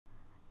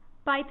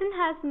Python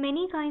has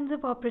many kinds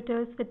of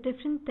operators with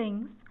different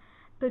things,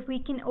 but we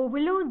can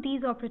overload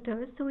these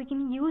operators so we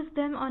can use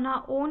them on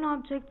our own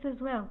objects as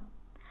well.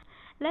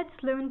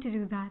 Let's learn to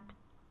do that.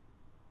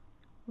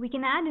 We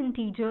can add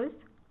integers,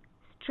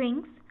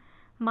 strings,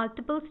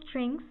 multiple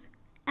strings,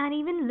 and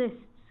even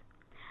lists.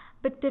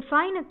 But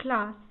define a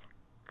class,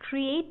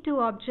 create two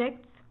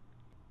objects,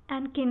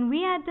 and can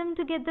we add them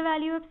to get the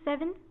value of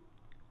 7?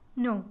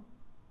 No.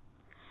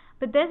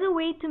 But there's a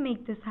way to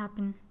make this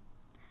happen.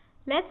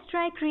 Let's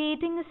try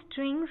creating a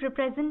string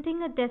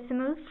representing a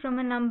decimal from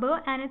a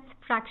number and its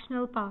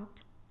fractional part.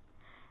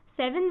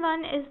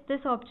 7,1 is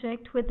this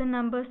object with the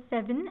number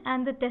 7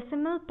 and the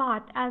decimal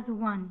part as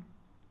 1.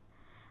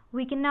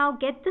 We can now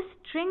get the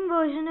string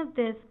version of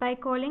this by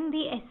calling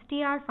the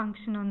str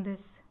function on this.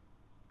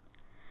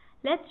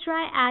 Let's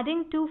try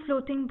adding two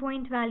floating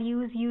point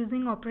values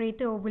using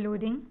operator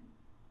overloading.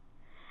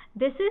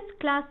 This is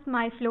class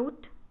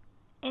myFloat.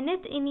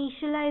 Init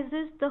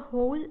initializes the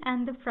whole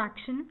and the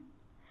fraction.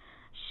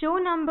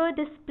 ShowNumber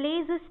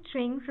displays a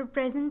string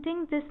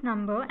representing this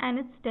number and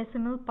its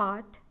decimal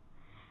part.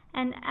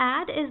 And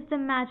add is the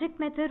magic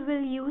method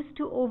we'll use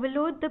to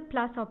overload the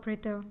plus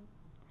operator.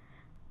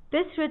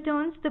 This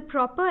returns the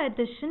proper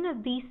addition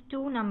of these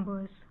two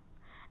numbers.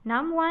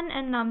 num1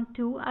 and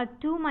num2 are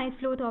two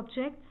myFloat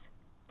objects.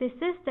 This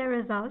is their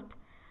result,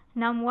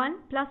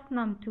 num1 plus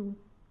num2.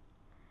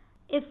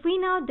 If we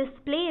now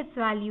display its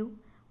value,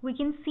 we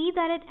can see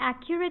that it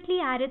accurately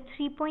added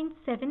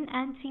 3.7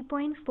 and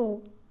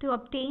 3.4 to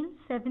obtain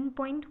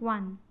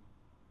 7.1.